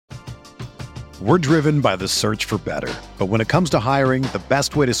We're driven by the search for better. But when it comes to hiring, the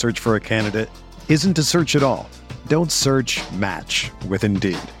best way to search for a candidate isn't to search at all. Don't search, match with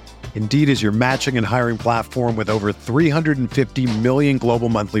Indeed. Indeed is your matching and hiring platform with over 350 million global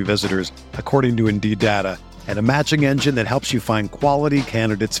monthly visitors, according to Indeed data, and a matching engine that helps you find quality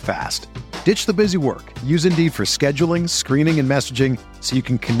candidates fast. Ditch the busy work. Use Indeed for scheduling, screening, and messaging so you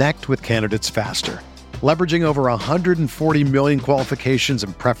can connect with candidates faster. Leveraging over 140 million qualifications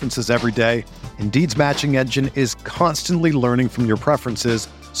and preferences every day, Indeed's matching engine is constantly learning from your preferences,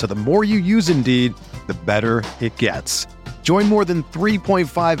 so the more you use Indeed, the better it gets. Join more than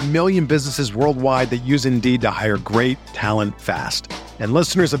 3.5 million businesses worldwide that use Indeed to hire great talent fast. And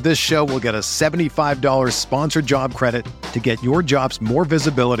listeners of this show will get a $75 sponsored job credit to get your jobs more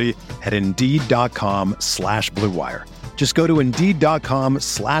visibility at Indeed.com/Blue Wire. Just go to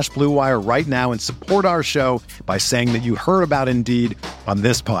Indeed.com/Blue Wire right now and support our show by saying that you heard about Indeed on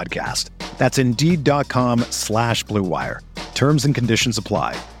this podcast. That's Indeed.com/Blue Wire. Terms and conditions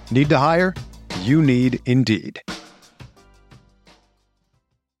apply. Need to hire? You need Indeed.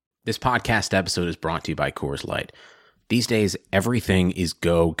 This podcast episode is brought to you by Coors Light. These days, everything is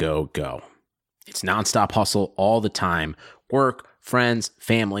go, go, go. It's nonstop hustle all the time. Work, friends,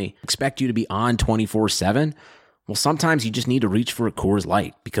 family expect you to be on 24/7. Well, sometimes you just need to reach for a Coors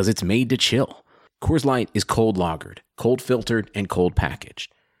Light because it's made to chill. Coors Light is cold lagered, cold filtered, and cold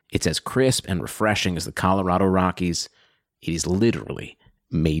packaged. It's as crisp and refreshing as the Colorado Rockies. It is literally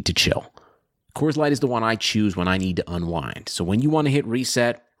made to chill. Coors Light is the one I choose when I need to unwind. So when you want to hit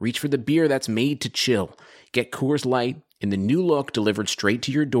reset, reach for the beer that's made to chill. Get Coors Light in the new look delivered straight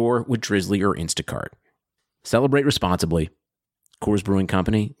to your door with Drizzly or Instacart. Celebrate responsibly. Coors Brewing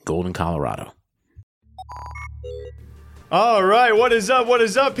Company, Golden, Colorado. All right, what is up,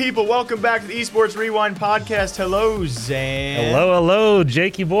 people? Welcome back to the Esports Rewind podcast. Hello, Zan. Hello,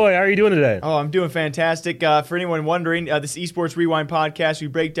 Jakey boy. How are you doing today? Oh, I'm doing fantastic. For anyone wondering, this Esports Rewind podcast, we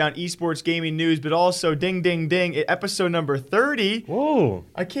break down esports gaming news, but also ding, ding, ding, episode number 30. Whoa.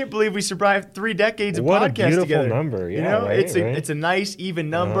 I can't believe we survived 3 decades of what podcasts a beautiful together. Number. Yeah, you know, right, it's a nice, even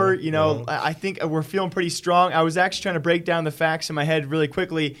number. I think we're feeling pretty strong. I was actually trying to break down the facts in my head really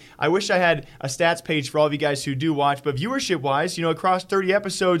quickly. I wish I had a stats page for all of you guys who do watch, but viewership-wise, across 30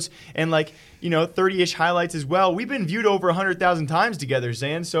 episodes and 30-ish highlights as well, we've been viewed over 100,000 times together,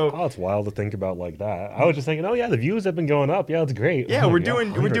 Zan. So it's wild to think about like that. I was just thinking, the views have been going up. Yeah, it's great. Yeah, we're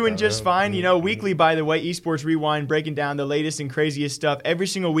doing just fine. Weekly, by the way, Esports Rewind, breaking down the latest and craziest stuff every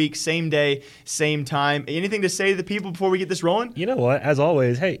single week, same day, same time. Anything to say to the people before we get this rolling? You know what? As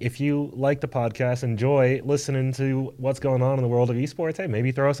always, hey, if you like the podcast, enjoy listening to what's going on in the world of esports, hey,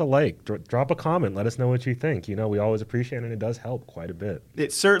 maybe throw us a like, drop a comment, let us know what you think. We always appreciate it, and it does help quite a bit.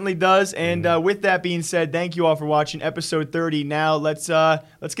 It certainly does. And with that being said, thank you all for watching episode 30. Now let's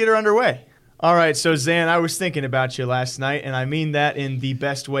get her underway. All right, so Zan, I was thinking about you last night, and I mean that in the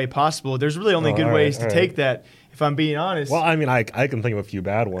best way possible. There's really only good ways to take that, if I'm being honest. Well, I mean, I can think of a few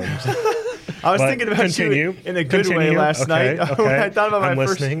bad ones. I was thinking about you in a good way last night. Okay. I thought about I'm my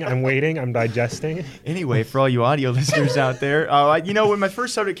listening. I'm waiting. I'm digesting. Anyway, for all you audio listeners out there, when my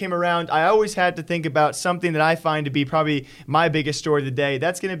first subject came around, I always had to think about something that I find to be probably my biggest story of the day.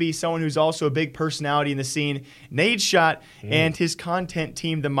 That's going to be someone who's also a big personality in the scene, Nadeshot, and his content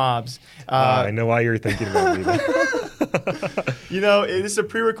team, the Mobs. I know why you're thinking about me. This is a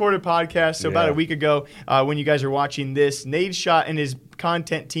pre-recorded podcast, so about a week ago, when you guys are watching this, Nadeshot and his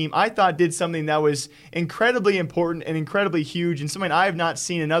content team, I thought did something that was incredibly important and incredibly huge, and something I have not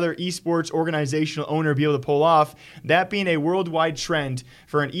seen another esports organizational owner be able to pull off, that being a worldwide trend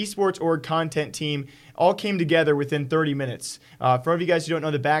for an esports org content team. All came together within 30 minutes. For all of you guys who don't know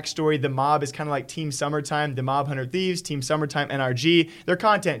the backstory, the Mob is kind of like Team Summertime, the Mob 100 Thieves, Team Summertime, NRG. They're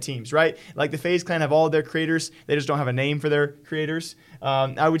content teams, right? Like the FaZe clan have all of their creators. They just don't have a name for their creators.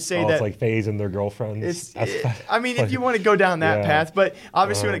 I would say that it's like FaZe and their girlfriends. If you want to go down that path, but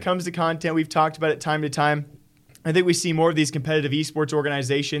obviously when it comes to content, we've talked about it time to time. I think we see more of these competitive esports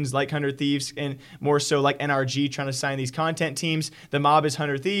organizations like 100 Thieves and more so like NRG trying to sign these content teams. The Mob is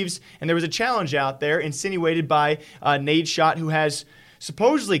 100 Thieves. And there was a challenge out there insinuated by Nadeshot, who has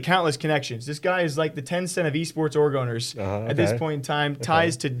supposedly countless connections. This guy is like the 10 cent of esports org owners at this point in time.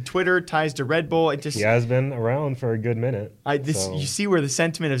 Ties to Twitter, ties to Red Bull. He has been around for a good minute. You see where the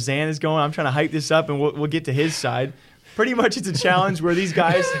sentiment of Zan is going? I'm trying to hype this up, and we'll get to his side. Pretty much it's a challenge where these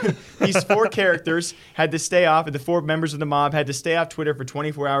guys, these 4 characters, had to stay off, and the 4 members of the Mob had to stay off Twitter for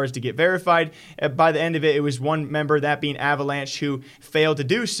 24 hours to get verified. By the end of it, it was one member, that being Avalanche, who failed to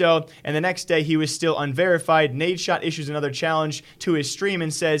do so, and the next day he was still unverified. Nadeshot issues another challenge to his stream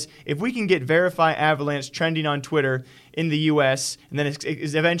and says, if we can get Verify Avalanche trending on Twitter in the U.S. and then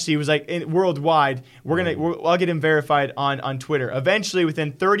eventually it was like worldwide. I'll get him verified on Twitter. Eventually,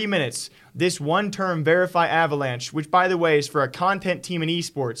 within 30 minutes, this one-term verify Avalanche, which by the way is for a content team in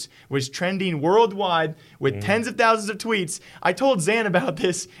esports, was trending worldwide with tens of thousands of tweets. I told Zan about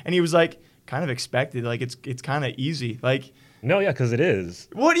this, and he was like, "Kind of expected. Like it's kind of easy." Like. No, yeah, because it is.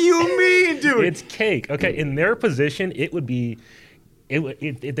 What do you mean, dude? It's cake. Okay, in their position, it would be,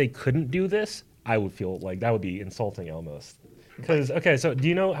 if they couldn't do this, I would feel like that would be insulting almost. Because, okay, so what do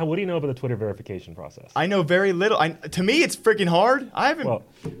you know about the Twitter verification process? I know very little. To me, it's freaking hard. I haven't. Well,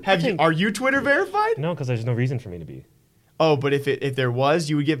 Are you Twitter verified? No, because there's no reason for me to be. Oh, but if there was,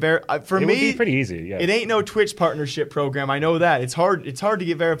 you would get verified. For me, it would be pretty easy. Yeah. It ain't no Twitch partnership program. I know that. It's hard. It's hard to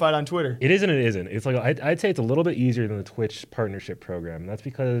get verified on Twitter. It isn't. It isn't. It's like I'd say it's a little bit easier than the Twitch partnership program. And that's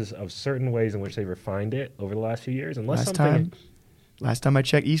because of certain ways in which they refined it over the last few years. Last time I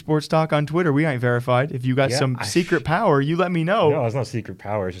checked esports talk on Twitter, we ain't verified. If you got some secret power, you let me know. No, it's not secret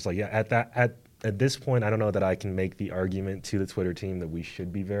power. It's just like at this point, I don't know that I can make the argument to the Twitter team that we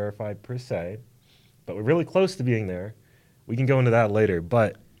should be verified per se, but we're really close to being there. We can go into that later,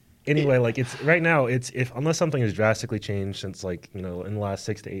 but anyway, like it's right now, unless something has drastically changed since in the last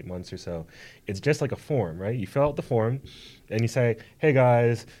 6 to 8 months or so, it's just like a form, right? You fill out the form, and you say, "Hey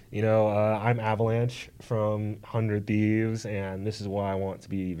guys, I'm Avalanche from 100 Thieves, and this is why I want to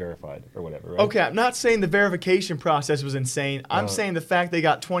be verified," or whatever. Right? Okay, I'm not saying the verification process was insane. I'm saying the fact they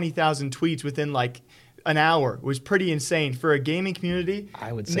got 20,000 tweets within like an hour was pretty insane for a gaming community.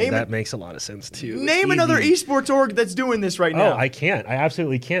 I would say that makes a lot of sense too. Name another esports org that's doing this right now. Oh, I can't. I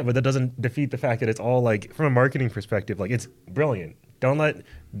absolutely can't. But that doesn't defeat the fact that it's all like, from a marketing perspective, like it's brilliant. Don't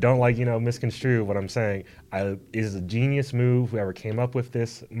misconstrue what I'm saying. It is a genius move. Whoever came up with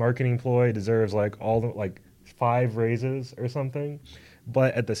this marketing ploy deserves like 5 raises or something.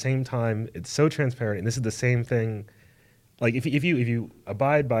 But at the same time, it's so transparent, and this is the same thing. Like if you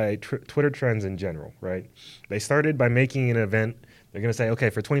abide by Twitter trends in general, right? They started by making an event. They're going to say,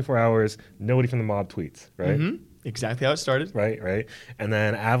 okay, for 24 hours, nobody from the mob tweets, right? Mm-hmm. Exactly how it started. Right. And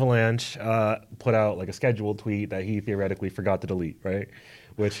then Avalanche put out like a scheduled tweet that he theoretically forgot to delete, right?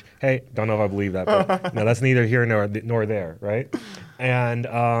 Which, hey, don't know if I believe that, but no, that's neither here nor there, right? And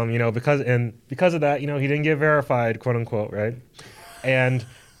because of that, he didn't get verified, quote unquote, right? And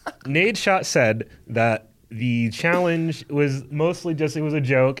Nadeshot said that the challenge was mostly just, it was a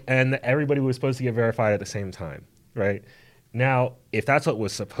joke, and everybody was supposed to get verified at the same time, right? Now, if that's what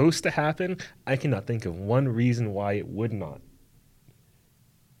was supposed to happen, I cannot think of one reason why it would not.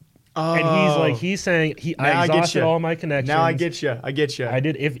 Oh. And he's saying, I exhausted all my connections. Now I get you. I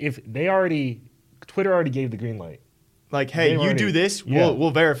did. If Twitter already gave the green light. Like, hey, you do this,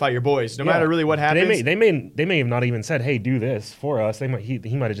 we'll verify your boys, no matter really what happens. They may have not even said, hey, do this for us. He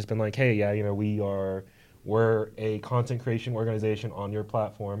might have just been like, hey, yeah, we're a content creation organization on your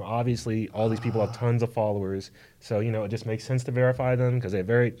platform. Obviously, all these people have tons of followers, so it just makes sense to verify them because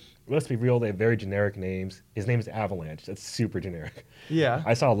let's be real, they have very generic names. His name is Avalanche. That's super generic. Yeah.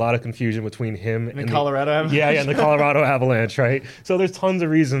 I saw a lot of confusion between him and the Colorado Avalanche. Yeah, and the Colorado Avalanche, right? So there's tons of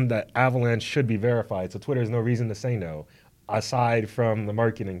reason that Avalanche should be verified. So Twitter has no reason to say no, aside from the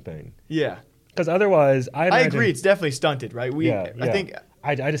marketing thing. Yeah. Because otherwise, I agree. It's definitely stunted, right? I think.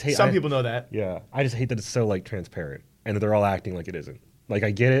 I just hate. Some people know that. Yeah, I just hate that it's so transparent and that they're all acting like it isn't. Like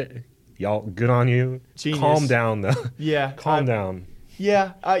I get it, y'all. Good on you. Genius. Calm down though. Yeah, calm down.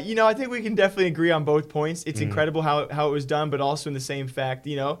 Yeah, I think we can definitely agree on both points. It's incredible how it was done, but also in the same fact,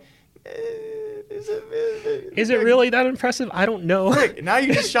 Is it really that impressive? I don't know. Rick, now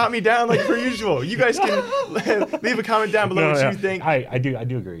you just shot me down like per usual. You guys can leave a comment down below what you think. I do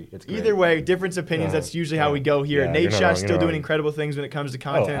agree. It's great. Either way, difference of opinions. That's usually how we go here. Nadeshot's still doing incredible things when it comes to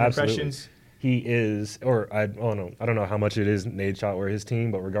content and impressions. He is, I don't know how much it is Nadeshot or his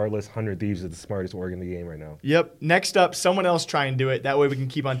team, but regardless, 100 Thieves is the smartest org in the game right now. Yep. Next up, someone else try and do it. That way we can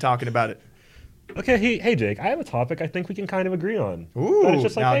keep on talking about it. Okay, hey Jake, I have a topic I think we can kind of agree on. Ooh, it's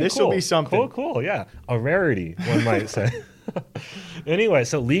just now this will be something. Cool, yeah. A rarity, one might say. Anyway,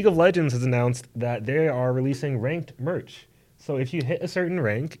 so League of Legends has announced that they are releasing ranked merch. So if you hit a certain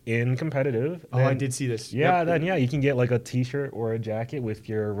rank in competitive... I did see this. Yeah, then you can get like a t-shirt or a jacket with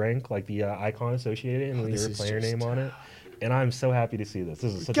your rank, like the icon associated and with your player name on it. And I'm so happy to see this.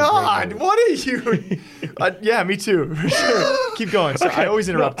 This is such a great move. What are you... yeah, me too, for sure. Keep going. So I always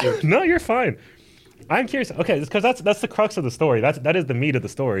interrupt you. No, you're fine. I'm curious. Okay, because that's the crux of the story. That is the meat of the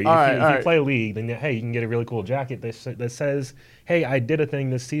story. If you play League, then hey, you can get a really cool jacket that says, "Hey, I did a thing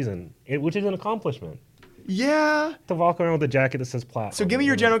this season," which is an accomplishment. Yeah. To walk around with a jacket that says platform. So give me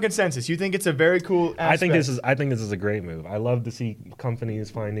your general consensus. You think it's a very cool aspect? I think this is a great move. I love to see companies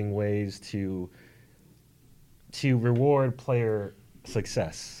finding ways to to reward player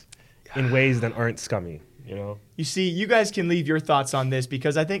success in ways that aren't scummy, you know? You see, you guys can leave your thoughts on this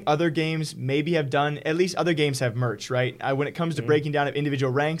because I think other games maybe have done, at least other games have merch, right? When it comes to breaking down of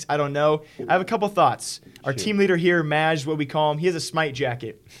individual ranks, I don't know. I have a couple thoughts. Our team leader here, Maj, what we call him, he has a Smite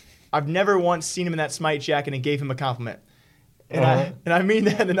jacket. I've never once seen him in that Smite jacket and gave him a compliment. And I mean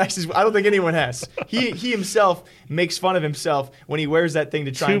that in the nicest way. I don't think anyone has. He himself makes fun of himself when he wears that thing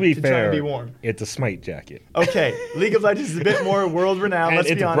to try and be warm. It's a Smite jacket. Okay, League of Legends is a bit more world renowned. Let's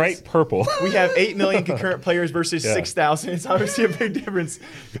be honest. It's bright purple. We have 8 million concurrent players versus 6,000. It's obviously a big difference.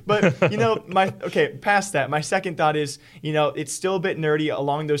 But past that, my second thought is, it's still a bit nerdy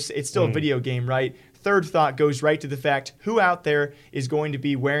along those. It's still a video game, right? Third thought goes right to the fact, who out there is going to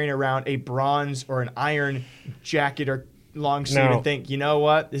be wearing around a bronze or an iron jacket or long sleeve and think, you know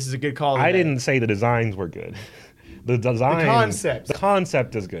what, this is a good call today. I didn't say the designs were good. The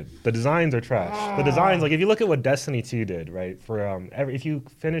concept is good. The designs are trash. The designs, like if you look at what Destiny 2 did, right? For if you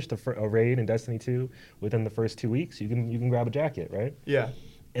finish a raid in Destiny 2 within the first 2 weeks, you can grab a jacket, right? Yeah.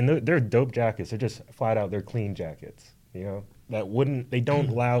 And they're dope jackets. They're just flat out, they're clean jackets. They don't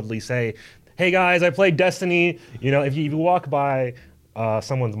loudly say, "Hey guys, I played Destiny." If you walk by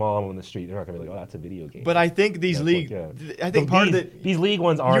someone's mom on the street, they're not gonna be like, "Oh, that's a video game." But I think these league, these league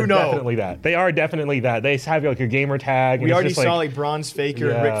ones are definitely that. They are definitely that. They have your gamer tag. We already saw Bronze Faker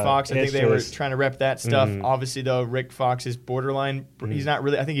and Rick Fox. I think they were trying to rep that stuff. Obviously, though, Rick Fox is borderline. He's not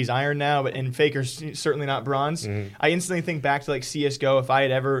really. I think he's iron now, and Faker's certainly not bronze. I instantly think back to CS:GO.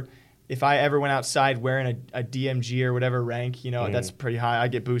 If I ever went outside wearing a DMG or whatever rank, that's pretty high. I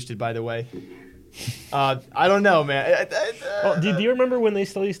get boosted, by the way. I don't know, man. Do you remember when they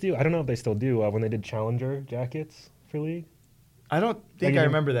still used to do? I don't know if they still do. When they did Challenger jackets for League. I don't think I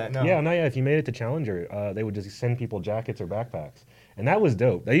remember that. No. Yeah, if you made it to Challenger, they would just send people jackets or backpacks, and that was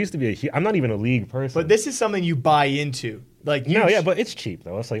dope. That used to be I'm not even a League person. But this is something you buy into. But it's cheap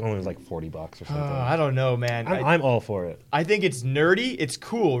though. It's only $40 or something. I don't know, man. I'm all for it. I think it's nerdy. It's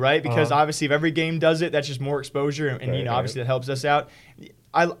cool, right? Because obviously, if every game does it, that's just more exposure, and obviously that helps us out.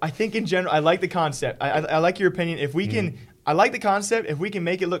 I think in general, I like the concept. I like your opinion. If we can, I like the concept. If we can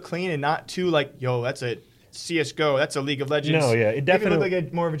make it look clean and not too that's a CS:GO, that's a League of Legends. No, yeah, it definitely look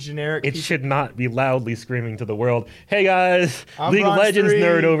like more of a generic. It should not be loudly screaming to the world, "Hey guys, League of Legends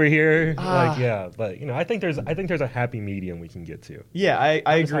nerd over here." But I think there's a happy medium we can get to. Yeah,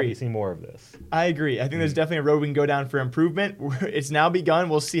 I agree. To see more of this. I agree. I think there's definitely a road we can go down for improvement. It's now begun.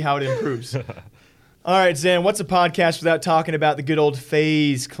 We'll see how it improves. All right, Zan, what's a podcast without talking about the good old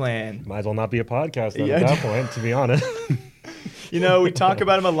FaZe clan? Might as well not be a podcast at that point, to be honest. We talk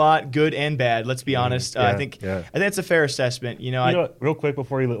about them a lot, good and bad. Let's be honest. I think it's a fair assessment. Real quick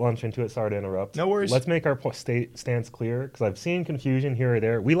before you launch into it, sorry to interrupt. No worries. Let's make our stance clear because I've seen confusion here or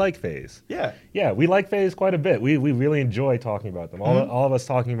there. We like FaZe. Yeah, we like FaZe quite a bit. We really enjoy talking about them. All of us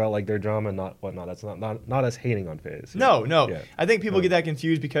talking about their drama and whatnot. That's not us hating on FaZe. No. Yeah. I think people get that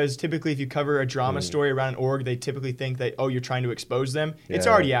confused because typically if you cover a drama story around an org, they typically think that you're trying to expose them. Yeah. It's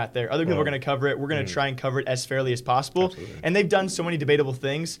already out there. Other people are going to cover it. We're going to try and cover it as fairly as possible. Absolutely. And they've done so many debatable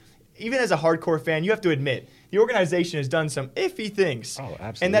things. Even as a hardcore fan, you have to admit the organization has done some iffy things. Oh,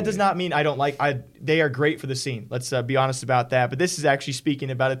 absolutely. And that does not mean I don't like. They are great for the scene. Let's be honest about that. But this is actually speaking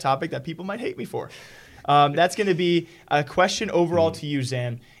about a topic that people might hate me for. That's going to be a question overall to you,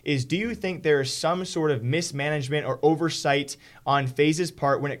 Zan, is do you think there is some sort of mismanagement or oversight on FaZe's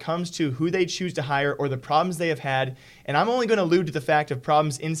part when it comes to who they choose to hire or the problems they have had? And I'm only going to allude to the fact of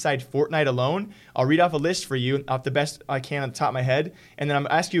problems inside Fortnite alone. I'll read off a list for you off the best I can on the top of my head, and then I'm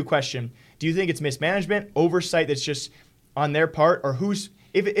going to ask you a question. Do you think it's mismanagement, oversight that's just on their part, or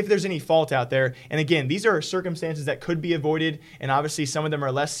if there's any fault out there? And again, these are circumstances that could be avoided, and obviously some of them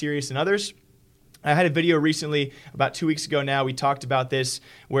are less serious than others. I had a video recently, about 2 weeks ago now, we talked about this,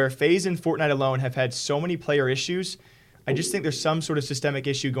 where FaZe and Fortnite alone have had so many player issues. I just think there's some sort of systemic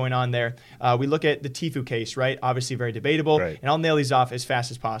issue going on there. We look at the Tfue case, right? Obviously very debatable. Right. And I'll nail these off as fast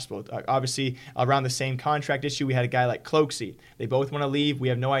as possible. Obviously, around the same contract issue, we had a guy like Cloaksy. They both want to leave. We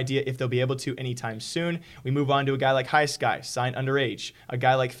have no idea if they'll be able to anytime soon. We move on to a guy like High Sky, signed underage. A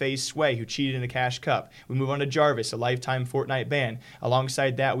guy like FaZe Sway, who cheated in a Cash Cup. We move on to Jarvis, a lifetime Fortnite ban.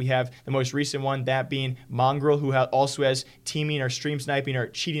 Alongside that, we have the most recent one, that being Mongrel, who also has teaming or stream sniping or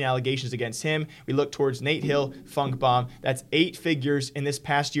cheating allegations against him. We look towards Nate Hill, Funk Bomb. That's 8 figures in this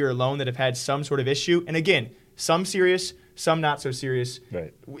past year alone that have had some sort of issue. And again, some serious, some not so serious.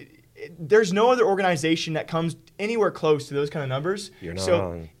 Right. there's no other organization that comes anywhere close to those kind of numbers. You're not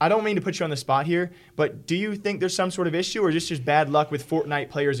wrong. I don't mean to put you on the spot here, but do you think there's some sort of issue, or is this just bad luck with Fortnite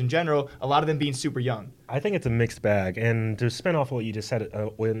players in general, a lot of them being super young? I think it's a mixed bag. And to spin off what you just said,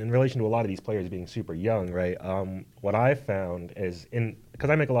 in relation to a lot of these players being super young, right? What I found is, because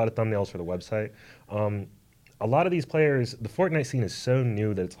I make a lot of thumbnails for the website, a lot of these players, the Fortnite scene is so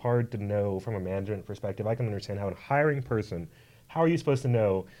new that it's hard to know from a management perspective. I can understand how a hiring person, how are you supposed to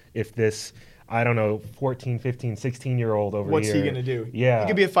know if this, I don't know, 14, 15, 16-year-old over What's here. he going to do? Yeah. He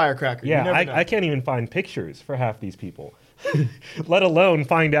could be a firecracker. Yeah, I can't even find pictures for half these people, let alone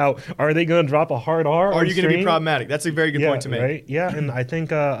find out, are they going to drop a hard R or are you going to be problematic? That's a very good point to make. Right? Yeah, and I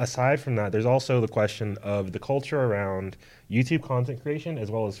think aside from that, there's also the question of the culture around YouTube content creation as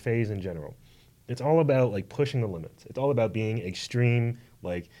well as FaZe in general. It's all about like pushing the limits. It's all about being extreme,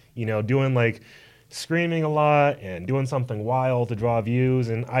 like, doing like screaming a lot and doing something wild to draw views.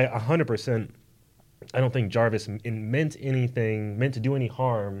 And I 100%, I don't think Jarvis meant to do any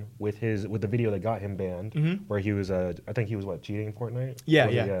harm with the video that got him banned, where he was, I think he was cheating in Fortnite?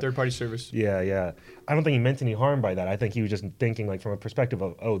 Yeah, third-party service. Yeah. I don't think he meant any harm by that. I think he was just thinking like from a perspective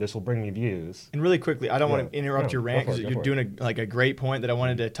of, oh, this will bring me views. And really quickly, I don't want to interrupt your rant because you're doing a great point that I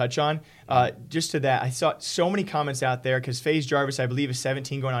wanted to touch on. Just to that, I saw so many comments out there because FaZe Jarvis, I believe, is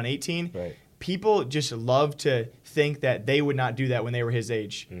 17 going on 18. Right. People just love to think that they would not do that when they were his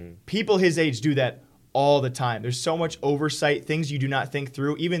age. People his age do that all the time. There's so much oversight, things you do not think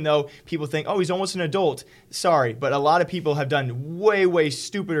through, even though people think, oh, he's almost an adult. Sorry, but a lot of people have done way, way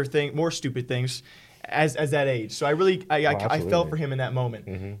more stupid things as that age. So I felt for him in that moment.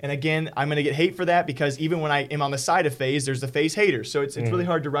 And again, I'm going to get hate for that because even when I am on the side of FaZe, there's the FaZe haters. So it's really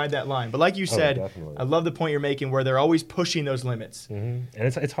hard to ride that line. But like you said, I love the point you're making where they're always pushing those limits. And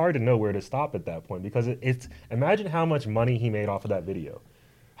it's hard to know where to stop at that point because it's imagine how much money he made off of that video.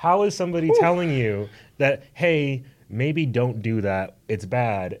 How is somebody telling you that, hey, maybe don't do that, it's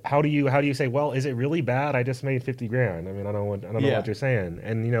bad? How do you say, well, is it really bad? I just made 50 grand. I mean, I don't know what you're saying.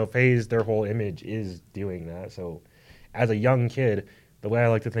 And FaZe, their whole image is doing that. So as a young kid, the way I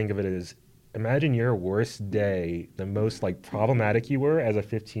like to think of it is, imagine your worst day, the most like problematic you were as a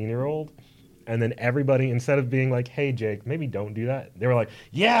 15-year-old. And then everybody, instead of being like, hey, Jake, maybe don't do that, they were like,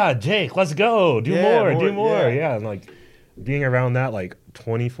 yeah, Jake, let's go. Do more. Yeah. And like being around that like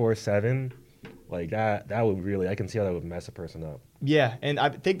 24/7, like that would really, I can see how that would mess a person up. Yeah, and I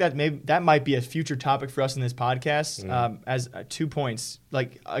think that might be a future topic for us in this podcast. As 2 points,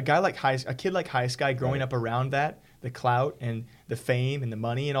 like a kid like High Sky growing up around that, the clout and the fame and the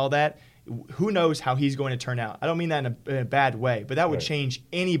money and all that. Who knows how he's going to turn out? I don't mean that in a bad way, but that would change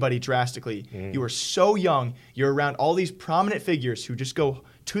anybody drastically. You are so young, you're around all these prominent figures who just go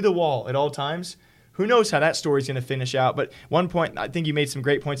to the wall at all times. Who knows how that story's going to finish out? But one point, I think you made some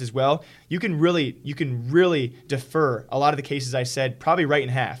great points as well. You can really defer a lot of the cases I said, probably right in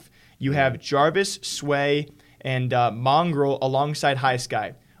half. You have Jarvis, Sway, and Mongrel alongside High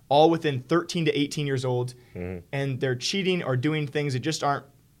Sky, all within 13 to 18 years old, and they're cheating or doing things that just aren't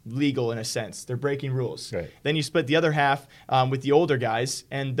legal in a sense. They're breaking rules. Right. Then you split the other half with the older guys,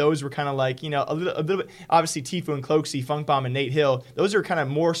 and those were kind of like, a little bit, obviously Tfue and Cloakzy, Funk Bomb and Nate Hill, those are kind of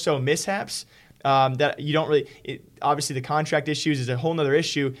more so mishaps. That you don't really, obviously the contract issues is a whole nother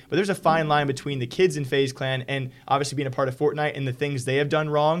issue, but there's a fine line between the kids in FaZe Clan and obviously being a part of Fortnite and the things they have done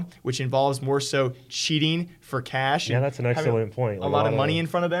wrong, which involves more so cheating for cash. Yeah, that's an excellent point. Like a lot of money in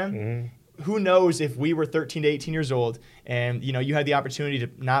front of them. Who knows if we were 13 to 18 years old and you had the opportunity to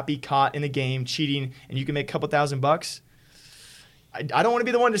not be caught in a game cheating and you can make a couple $1,000. I don't want to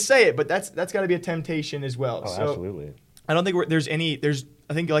be the one to say it, but that's got to be a temptation as well. Oh, absolutely. I don't think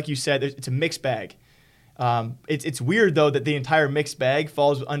I think like you said, it's a mixed bag. It's weird though that the entire mixed bag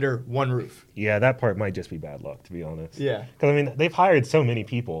falls under one roof. Yeah, that part might just be bad luck, to be honest. Yeah. Because they've hired so many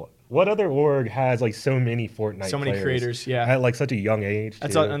people. What other org has like so many Fortnite so many creators, at like such a young age?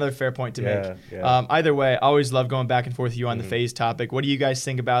 That's another fair point to make. Yeah. Either way, I always love going back and forth with you on the FaZe topic. What do you guys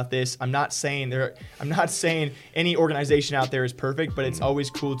think about this? I'm not saying any organization out there is perfect, but it's always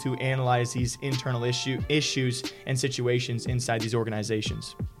cool to analyze these internal issues and situations inside these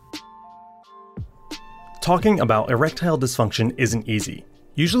organizations. Talking about erectile dysfunction isn't easy.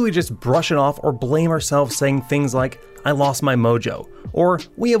 Usually just brush it off or blame ourselves saying things like, I lost my mojo, or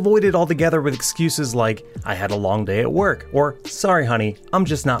we avoid it altogether with excuses like, I had a long day at work, or sorry honey, I'm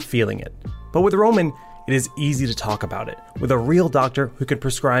just not feeling it. But with Roman, it is easy to talk about it, with a real doctor who can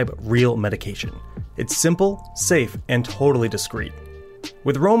prescribe real medication. It's simple, safe, and totally discreet.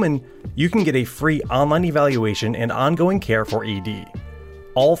 With Roman, you can get a free online evaluation and ongoing care for ED,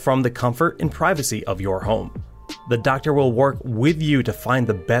 all from the comfort and privacy of your home. The doctor will work with you to find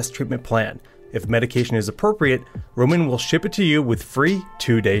the best treatment plan. If medication is appropriate, Roman will ship it to you with free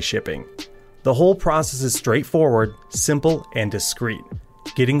 2-day shipping. The whole process is straightforward, simple, and discreet.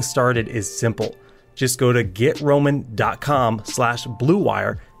 Getting started is simple. Just go to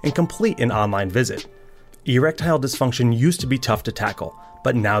getroman.com/bluewire and complete an online visit. Erectile dysfunction used to be tough to tackle,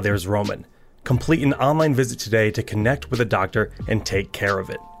 but now there's Roman. Complete an online visit today to connect with a doctor and take care of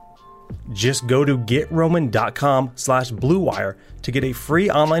it. Just go to getroman.com/bluewire to get a free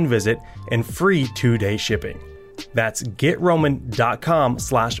online visit and free 2-day shipping. That's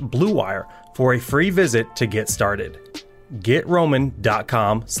getroman.com/bluewire for a free visit to get started.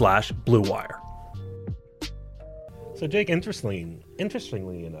 getroman.com/bluewire. So Jake,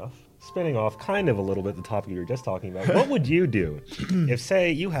 interestingly enough, spinning off kind of a little bit the topic you were just talking about, what would you do if, say,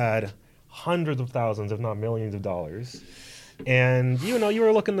 you had hundreds of thousands, if not millions of dollars, and you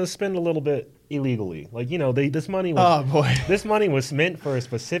were looking to spend a little bit illegally? Like, this money was meant for a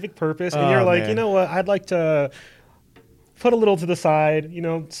specific purpose, and you're like, man, you know what, I'd like to put a little to the side,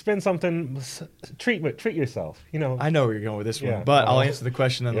 spend something, treat yourself, I know where you're going with this one, but I'll answer the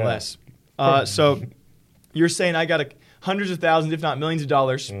question nonetheless. Yeah. So you're saying I got hundreds of thousands, if not millions of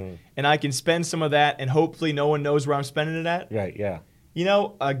dollars, and I can spend some of that, and hopefully no one knows where I'm spending it at? Right, yeah.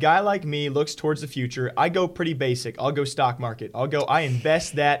 A guy like me looks towards the future. I go pretty basic. I'll go stock market. I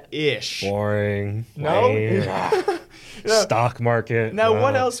invest that-ish. Boring. No? Stock market. Now,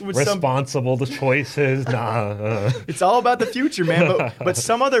 what else would responsible choices? It's all about the future, man. But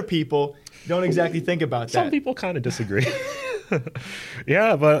some other people don't exactly think about that. Some people kind of disagree.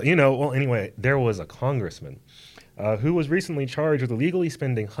 Yeah, but, anyway, there was a congressman who was recently charged with illegally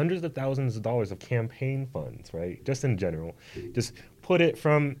spending hundreds of thousands of dollars of campaign funds, right? Just in general. Just put it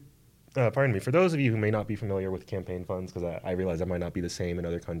from... pardon me, for those of you who may not be familiar with campaign funds, because I realize that might not be the same in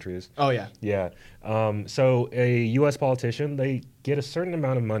other countries. Oh, yeah. Yeah. So a U.S. politician, they get a certain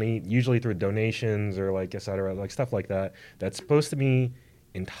amount of money, usually through donations or et cetera, stuff like that, that's supposed to be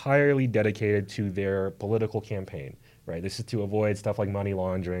entirely dedicated to their political campaign, right? This is to avoid stuff like money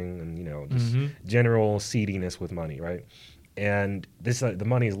laundering and, just general seediness with money, right? And the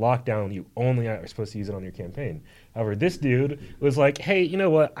money is locked down. You only are supposed to use it on your campaign. However, this dude was like, hey, you know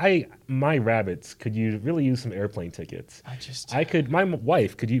what? My rabbits could really use some airplane tickets. My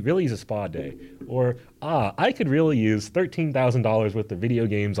wife could really use a spa day. Or, I could really use $13,000 worth of video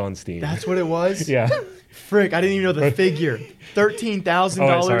games on Steam. That's what it was? Yeah. Frick, I didn't even know the figure. $13,000?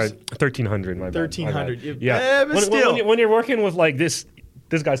 Oh, sorry. $1,300, my bad. $1,300. Yeah. But still. When you're working with this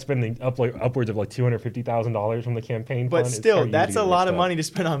guy's spending upwards of $250,000 from the campaign fund. But still, that's a lot of money to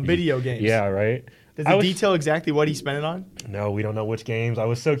spend on video games. Yeah, right? Does it detail exactly what he spent it on? No, we don't know which games. I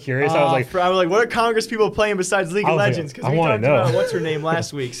was so curious. I was like, what are Congress people playing besides League of Legends? Because we talked about what's her name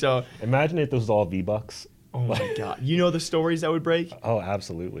last week. So imagine if this was all V-Bucks. Oh my God! You know the stories that would break? Oh,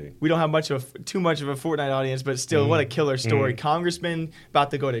 absolutely. We don't have too much of a Fortnite audience, but still, what a killer story! Congressman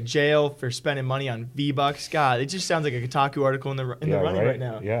about to go to jail for spending money on V-Bucks. God, it just sounds like a Kotaku article in the running right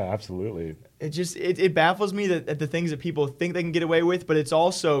now. Yeah, absolutely. It baffles me that the things that people think they can get away with, but it's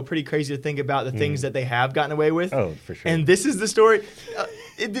also pretty crazy to think about the things that they have gotten away with. Oh, for sure. And this is the story.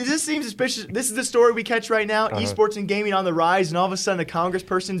 This seems suspicious. This is the story we catch right now. Esports and gaming on the rise, and all of a sudden a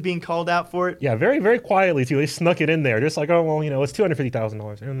congressperson's being called out for it. Yeah, very, very quietly too. They snuck it in there, just like, oh well, it's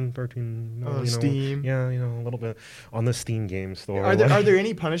 $250,000 and 13. Steam. Yeah, a little bit on the Steam game store. Are there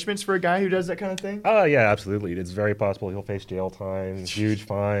any punishments for a guy who does that kind of thing? Oh yeah, absolutely. It's very possible he'll face jail time, huge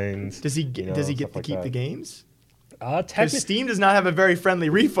fines. Does he get to keep the games? Because Steam does not have a very friendly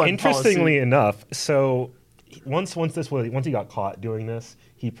refund Interestingly policy. enough, so once he got caught doing this,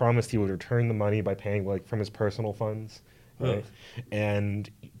 he promised he would return the money by paying from his personal funds, right? And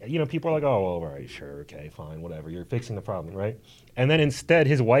people are like, oh, well, all right, sure, okay, fine, whatever. You're fixing the problem, right? And then instead,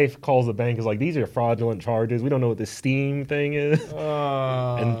 his wife calls the bank, is like, these are fraudulent charges. We don't know what this Steam thing is,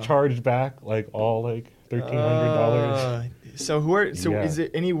 and charged back all $1,300. Is there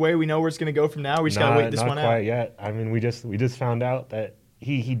any way we know where it's going to go from now? We just got to wait this one out. Not quite yet. I mean, we just found out that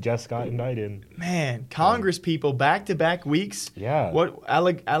he just got indicted. Man, Congress people, back-to-back weeks. Yeah. What,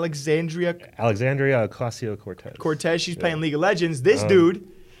 Alexandria Ocasio-Cortez. She's playing League of Legends. This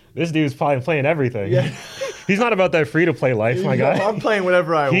dude's probably playing everything. Yeah. He's not about that free-to-play life, my guy. I'm playing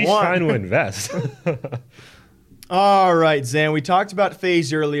whatever I want. He's trying to invest. All right, Zan, we talked about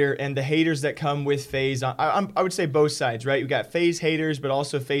FaZe earlier and the haters that come with FaZe. I would say both sides, right? We got FaZe haters, but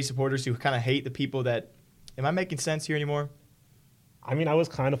also FaZe supporters who kind of hate the people that... Am I making sense here anymore? I mean, I was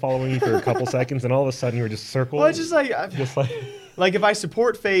kind of following you for a couple seconds, and all of a sudden you were just circled. Well, it's just like Like if I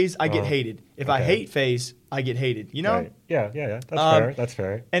support FaZe, I get hated. If I hate FaZe, I get hated. You know? Right. Yeah. That's fair. That's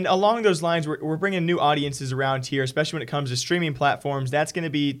fair. And along those lines, we're bringing new audiences around here, especially when it comes to streaming platforms. That's going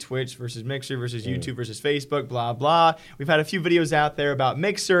to be Twitch versus Mixer versus YouTube versus Facebook, blah, blah. We've had a few videos out there about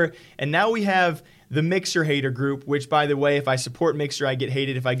Mixer, and now we have the Mixer hater group, which, by the way, if I support Mixer, I get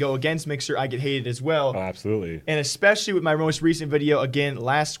hated. If I go against Mixer, I get hated as well. Oh, absolutely. And especially with my most recent video, again,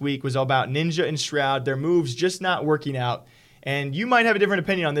 last week, was all about Ninja and Shroud, their moves just not working out. And you might have a different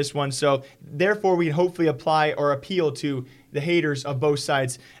opinion on this one, so therefore we can hopefully apply or appeal to the haters of both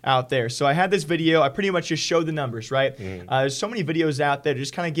sides out there. So I had this video. I pretty much just showed the numbers, right? There's so many videos out there that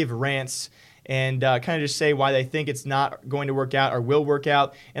just kind of give rants and kind of just say why they think it's not going to work out or will work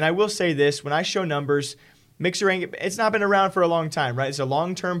out. And I will say this, when I show numbers, Mixer, it's not been around for a long time, right? It's a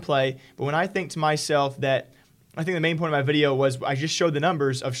long-term play. But when I think to myself that, I think the main point of my video was I just showed the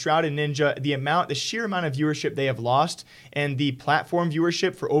numbers of Shroud and Ninja, the sheer amount of viewership they have lost, and the platform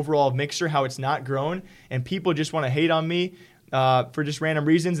viewership for overall Mixer, how it's not grown, and people just want to hate on me for just random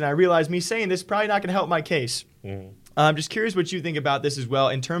reasons. And I realized me saying this is probably not going to help my case. I'm just curious what you think about this as well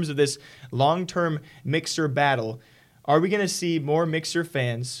in terms of this long-term Mixer battle. Are we going to see more Mixer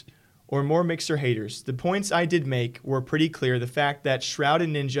fans or more Mixer haters? The points I did make were pretty clear. The fact that Shroud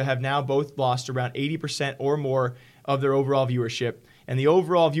and Ninja have now both lost around 80% or more of their overall viewership. And the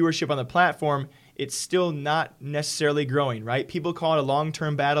overall viewership on the platform, it's still not necessarily growing, right? People call it a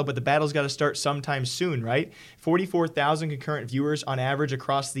long-term battle, but the battle's got to start sometime soon, right? 44,000 concurrent viewers on average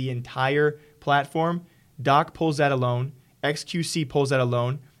across the entire platform. Doc pulls that alone. XQC pulls that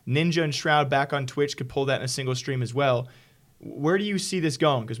alone. Ninja and Shroud back on Twitch could pull that in a single stream as well. Where do you see this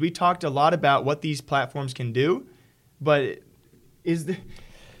going? Because we talked a lot about what these platforms can do, but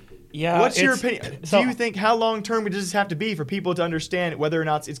what's your opinion? Do you think how long-term does this have to be for people to understand whether or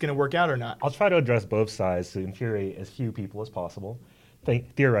not it's going to work out or not? I'll try to address both sides to infuriate as few people as possible,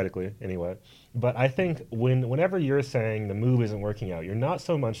 theoretically anyway. But I think whenever you're saying the move isn't working out, you're not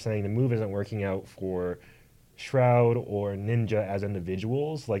so much saying the move isn't working out for Shroud or Ninja as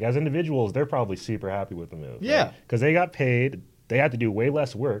individuals. Like as individuals, they're probably super happy with the move. Yeah. Because they got paid. They had to do way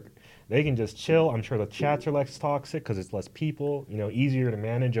less work. They can just chill. I'm sure the chats are less toxic because it's less people, easier to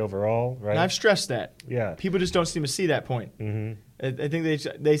manage overall, right? And I've stressed that. Yeah. People just don't seem to see that point. I think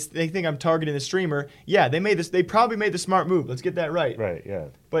they think I'm targeting the streamer. Yeah, they probably made the smart move. Let's get that right. Right, yeah.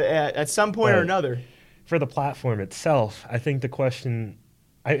 But at some point or another. For the platform itself, I think the question,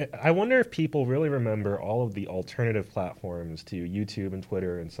 I wonder if people really remember all of the alternative platforms to YouTube and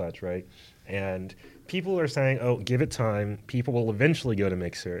Twitter and such, right? And people are saying, oh, give it time. People will eventually go to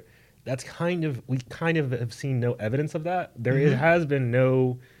Mixer. We kind of have seen no evidence of that. There has been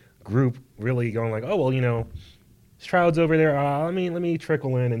no group really going like, oh, well, Shroud's over there. Let me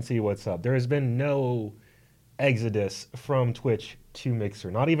trickle in and see what's up. There has been no exodus from Twitch to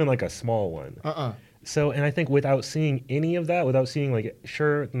Mixer, not even like a small one. So, and I think without seeing any of that, without seeing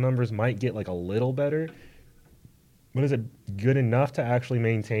sure, the numbers might get a little better, but is it good enough to actually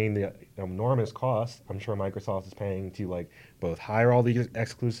maintain the enormous cost I'm sure Microsoft is paying to both hire all these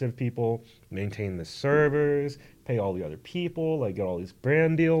exclusive people, maintain the servers, pay all the other people, get all these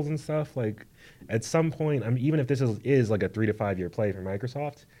brand deals and stuff? At some point, even if this is a 3 to 5 year play for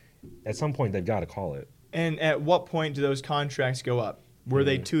Microsoft, at some point they've got to call it. And at what point do those contracts go up? Were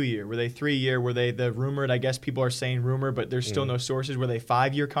they 2 year? Were they 3 year? Were they the rumored? I guess people are saying rumor, but there's still no sources. Were they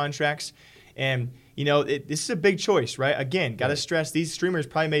 5 year contracts? And this is a big choice, right? Again, got to stress these streamers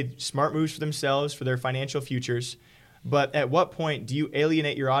probably made smart moves for themselves, for their financial futures. But at what point do you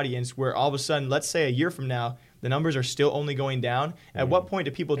alienate your audience where all of a sudden, let's say a year from now, the numbers are still only going down? At what point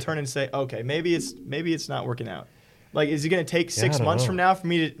do people turn and say, okay, maybe it's not working out? Is it going to take 6 months from now for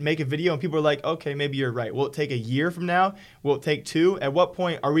me to make a video and people are like, okay, maybe you're right? Will it take a year from now? Will it take 2? At what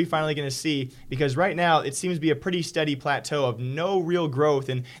point are we finally going to see? Because right now it seems to be a pretty steady plateau of no real growth,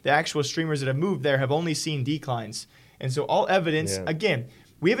 and the actual streamers that have moved there have only seen declines. And so all evidence, again,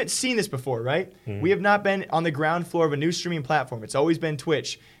 we haven't seen this before, right? We have not been on the ground floor of a new streaming platform. It's always been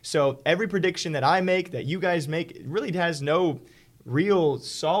Twitch. So every prediction that I make, that you guys make, it really has no real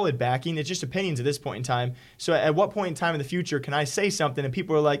solid backing. It's just opinions at this point in time. So at what point in time in the future can I say something and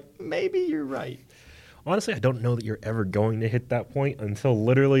people are like, maybe you're right? Honestly, I don't know that you're ever going to hit that point until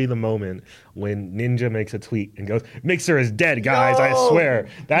literally the moment when Ninja makes a tweet and goes, Mixer is dead, guys, I swear.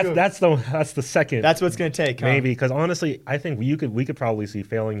 That's the second. That's what's going to take, maybe, because honestly, I think we could probably see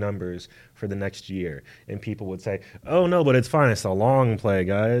failing numbers for the next year, and people would say, oh no, but it's fine, it's a long play,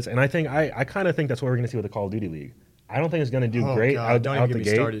 guys. And I kind of think that's what we're going to see with the Call of Duty League. I don't think it's going to do Oh, great God, don't out even the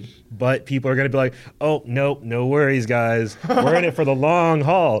get me gate. started. But people are going to be like, oh, nope, no worries, guys. We're in it for the long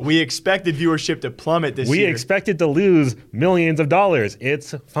haul. We expected viewership to plummet this We year. expected to lose millions of dollars.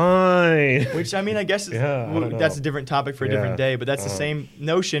 It's fine. Which, I mean, I guess Yeah, I don't know. that's a different topic for a different day, but that's the same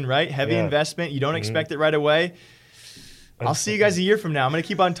notion, right? Heavy Yeah. investment. You don't expect it right away. I'll see you guys a year from now. I'm going to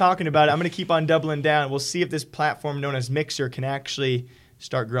keep on talking about it. I'm going to keep on doubling down. We'll see if this platform known as Mixer can actually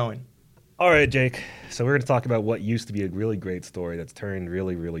start growing. All right, Jake. So we're going to talk about what used to be a really great story that's turned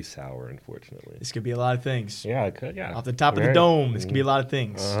really, really sour, unfortunately. This could be a lot of things. Yeah, it could. Yeah. Off the top of the dome, this could be a lot of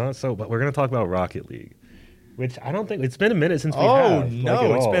things. But we're going to talk about Rocket League, which I don't think it's been a minute since we Oh, have. no. like,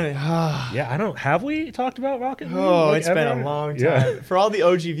 at It's all. been. Have we talked about Rocket League? Oh, like, it's been ever? a long time. Yeah. For all the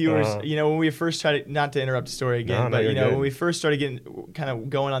OG viewers, when we first tried to, not to interrupt the story again, No, but you're good. when we first started getting kind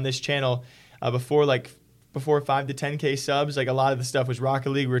of going on this channel, before 5 to 10K subs, like a lot of the stuff was Rocket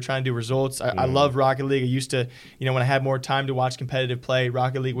League. We were trying to do results. I love Rocket League. I used to, when I had more time to watch competitive play,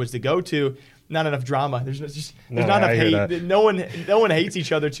 Rocket League was the go-to. Not enough drama. There's not enough hate. No one hates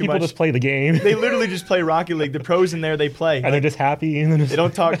each other too People much. just play the game. They literally just play Rocket League. The pros in there, they play. And they're just happy. And They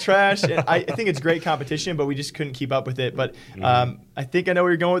don't talk trash. And I think it's great competition, but we just couldn't keep up with it. But I think I know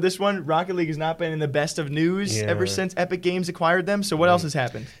where you're going with this one. Rocket League has not been in the best of news ever since Epic Games acquired them. So what else has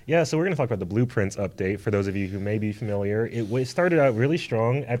happened? Yeah, so we're going to talk about the Blueprints update. For those of you who may be familiar, it started out really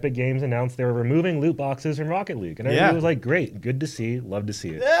strong. Epic Games announced they were removing loot boxes from Rocket League. And everybody was like, great, good to see, love to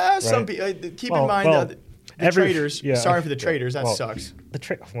see it. Yeah, right? some people. Keep in mind the traders. Yeah. Sorry for the traders. That sucks.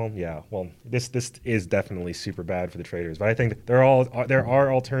 This is definitely super bad for the traders. But I think there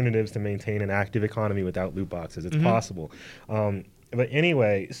are alternatives to maintain an active economy without loot boxes. It's possible. But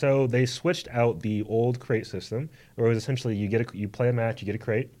anyway, so they switched out the old crate system, where it was essentially you play a match, you get a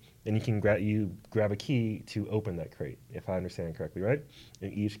crate, and you can grab a key to open that crate, if I understand correctly, right?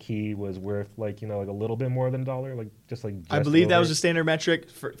 And each key was worth like a little bit more than $1, just I believe that was a standard metric.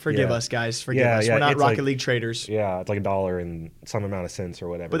 Forgive us, guys. Forgive us. We're not Rocket League traders. Yeah, it's like $1 and some amount of cents or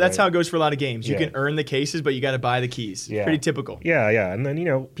whatever. But that's how it goes for a lot of games. You can earn the cases, but you got to buy the keys. Yeah. Pretty typical. Yeah. And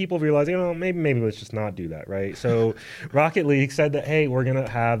then, people realize, maybe let's just not do that, right? So Rocket League said that, hey, we're going to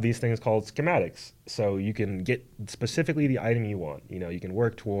have these things called schematics. So you can get specifically the item you want. You can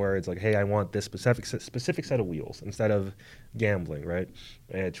work towards like, hey, I want this specific set of wheels instead of gambling, right?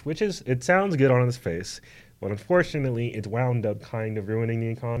 It sounds good on its face, but unfortunately, it's wound up kind of ruining the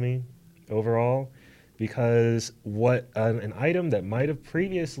economy overall, because what an item that might have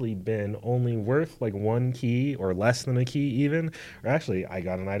previously been only worth like 1 key or less than a key even, or actually, I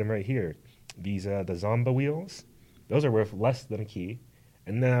got an item right here. These the Zomba wheels, those are worth less than a key.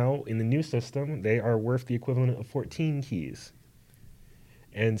 And now, in the new system, they are worth the equivalent of 14 keys.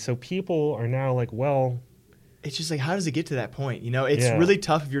 And so people are now like, well... It's just like, how does it get to that point? It's really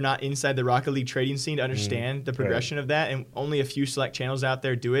tough if you're not inside the Rocket League trading scene to understand the progression of that, and only a few select channels out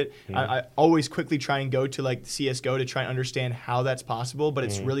there do it. I always quickly try and go to like CSGO to try and understand how that's possible, but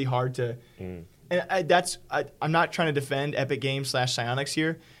it's really hard to... And I'm not trying to defend Epic Games / Psyonix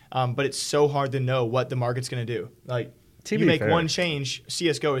here, but it's so hard to know what the market's going to do. Like... You make one change,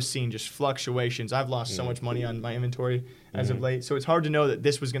 CSGO has seen just fluctuations. I've lost so much money on my inventory as of late. So it's hard to know that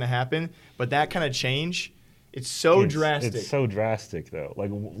this was going to happen. But that kind of change, it's drastic. It's so drastic, though.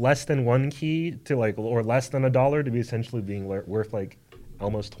 Like less than 1 key to or less than $1 to be essentially being worth like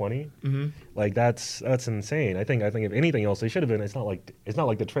almost 20. Like that's insane. I think if anything else, they should have been. It's not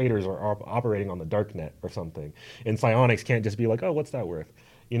like the traders are operating on the dark net or something. And Psyonix can't just be like, oh, what's that worth?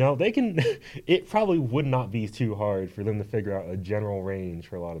 They can. It probably would not be too hard for them to figure out a general range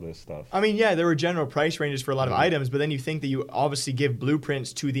for a lot of this stuff. I mean, yeah, there were general price ranges for a lot of items, but then you think that you obviously give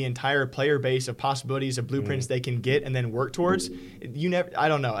blueprints to the entire player base of possibilities of blueprints they can get and then work towards. I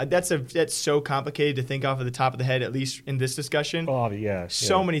don't know. That's so complicated to think off of the top of the head, at least in this discussion. Oh, yeah.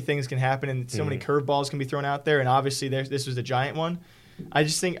 So many things can happen, and so many curveballs can be thrown out there, and obviously this was a giant one. I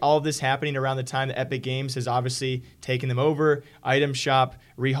just think all of this happening around the time that Epic Games has obviously taken them over, Item Shop,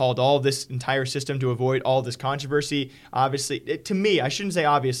 rehauled all of this entire system to avoid all this controversy. Obviously, to me, I shouldn't say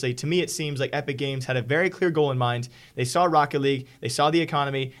obviously, to me it seems like Epic Games had a very clear goal in mind. They saw Rocket League, they saw the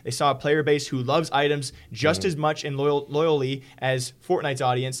economy, they saw a player base who loves items just as much and loyally as Fortnite's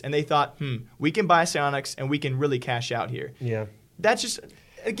audience, and they thought, we can buy Psyonix and we can really cash out here. Yeah. That's just...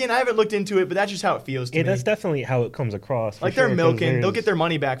 Again, I haven't looked into it, but that's just how it feels to me. That's definitely how it comes across. Like they're milking, they'll get their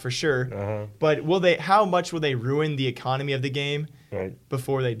money back for sure. But how much will they ruin the economy of the game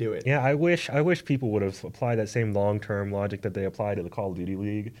before they do it? Yeah, I wish people would have applied that same long-term logic that they applied to the Call of Duty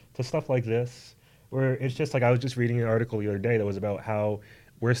League to stuff like this, where it's just like I was just reading an article the other day that was about how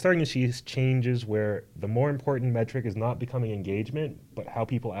we're starting to see changes where the more important metric is not becoming engagement, but how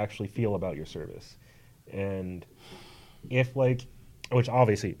people actually feel about your service. And if like, which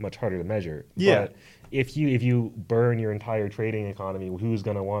obviously much harder to measure, Yeah. but if you burn your entire trading economy, who's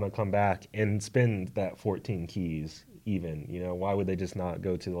going to want to come back and spend that 14 keys even? Why would they just not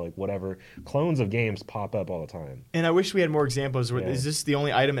go to like whatever clones of games pop up all the time? And I wish we had more examples. Is this the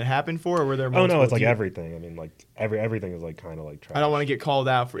only item it happened for, or were there multiple? Oh no, it's like everything. I mean, like everything is like kind of like trash. I don't want to get called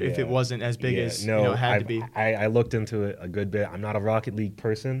out for if it wasn't as big as it had to be. I looked into it a good bit. I'm not a Rocket League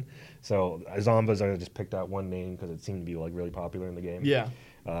person, so Zombas I just picked out one name because it seemed to be like really popular in the game. Yeah.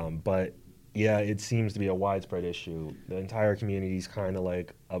 But yeah, it seems to be a widespread issue. The entire community is kind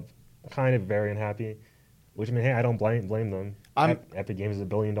of very unhappy. Which, I mean, hey, I don't blame them. Epic Games is $1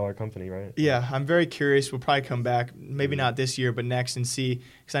 billion company, right? Yeah, I'm very curious. We'll probably come back, maybe not this year, but next and see.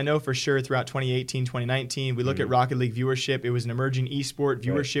 Because I know for sure throughout 2018, 2019, we look at Rocket League viewership. It was an emerging esport.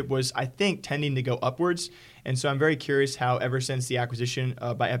 Viewership was, I think, tending to go upwards. And so I'm very curious how, ever since the acquisition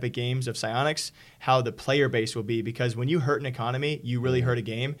by Epic Games of Psyonix, how the player base will be. Because when you hurt an economy, you really hurt a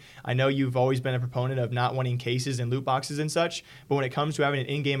game. I know you've always been a proponent of not wanting cases and loot boxes and such, but when it comes to having an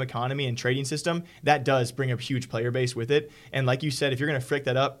in-game economy and trading system, that does bring a huge player base with it. And like you said, if you're going to frick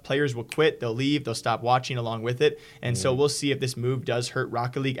that up, players will quit, they'll leave, they'll stop watching along with it. And so we'll see if this move does hurt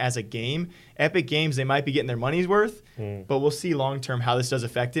Rocket League as a game. Epic Games, they might be getting their money's worth, but we'll see long-term how this does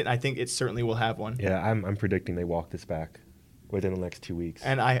affect it. And I think it certainly will have one. Yeah, I'm predicting they walk this back within the next 2 weeks.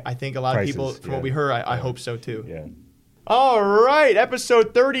 And I think a lot of people, from what we heard, I hope so too. Yeah. All right,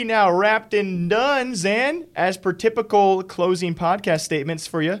 episode 30 now wrapped and done. Zan, as per typical closing podcast statements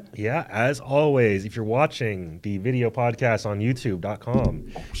for you. Yeah, as always, if you're watching the video podcast on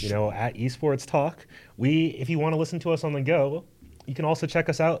youtube.com, at Esports Talk, if you want to listen to us on the go, you can also check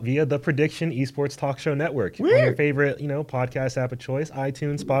us out via the Prediction Esports Talk Show Network. On your favorite, podcast app of choice,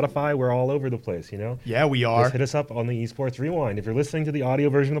 iTunes, Spotify, we're all over the place, Yeah, we are. Just hit us up on the Esports Rewind. If you're listening to the audio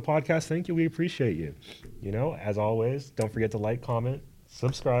version of the podcast, thank you. We appreciate you. As always, don't forget to like, comment,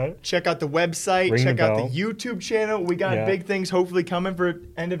 subscribe. Check out the website. Ring check the out bell. the YouTube channel. We got big things hopefully coming for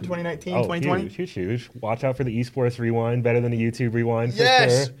end of 2019, 2020. Huge. Watch out for the Esports Rewind. Better than the YouTube Rewind.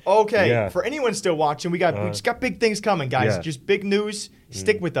 Yes. For sure. Okay. Yeah. For anyone still watching, we just got big things coming, guys. Yeah. Just big news.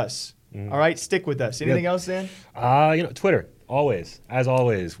 Stick with us. All right? Stick with us. Anything else, Dan? Twitter. As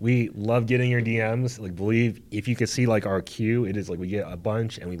always, we love getting your DMs. Believe if you could see our queue, it is we get a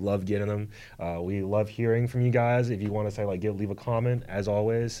bunch and we love getting them. We love hearing from you guys. If you want to say leave a comment, as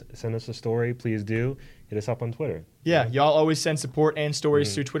always, send us a story. Please do. Hit us up on Twitter. Yeah, y'all always send support and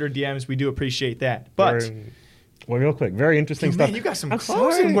stories through Twitter DMs. We do appreciate that. But real quick, very interesting stuff. Man, you got some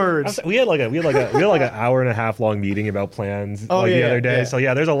closing words. We had an hour and a half long meeting about plans the other day. Yeah. So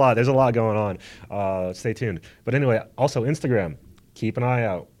there's a lot going on. Stay tuned. But anyway, also Instagram. Keep an eye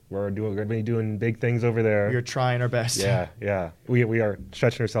out. We're going to be doing big things over there. We're trying our best. Yeah. We are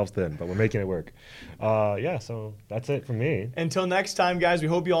stretching ourselves thin, but we're making it work. So that's it from me. Until next time, guys, we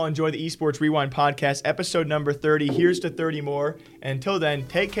hope you all enjoy the Esports Rewind podcast, episode number 30. Here's to 30 more. Until then,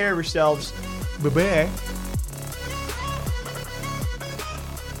 take care of yourselves. Bye-bye.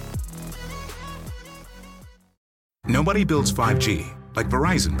 Nobody builds 5G like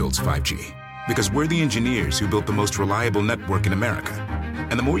Verizon builds 5G, because we're the engineers who built the most reliable network in America.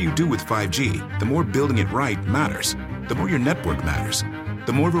 And the more you do with 5G, the more building it right matters. The more your network matters.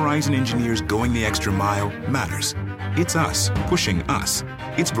 The more Verizon engineers going the extra mile matters. It's us pushing us.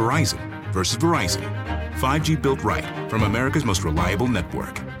 It's Verizon versus Verizon. 5G built right from America's most reliable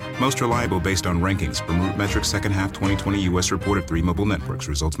network. Most reliable based on rankings from RootMetrics second half 2020 U.S. report of 3 mobile networks.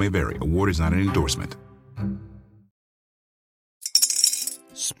 Results may vary. Award is not an endorsement.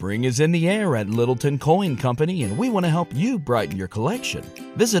 Spring is in the air at Littleton Coin Company, and we want to help you brighten your collection.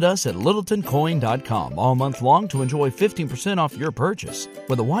 Visit us at littletoncoin.com all month long to enjoy 15% off your purchase.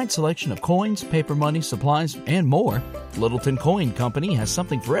 With a wide selection of coins, paper money, supplies, and more, Littleton Coin Company has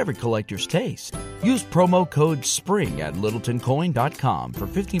something for every collector's taste. Use promo code SPRING at littletoncoin.com for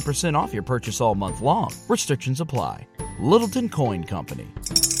 15% off your purchase all month long. Restrictions apply. Littleton Coin Company.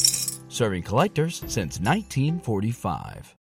 Serving collectors since 1945.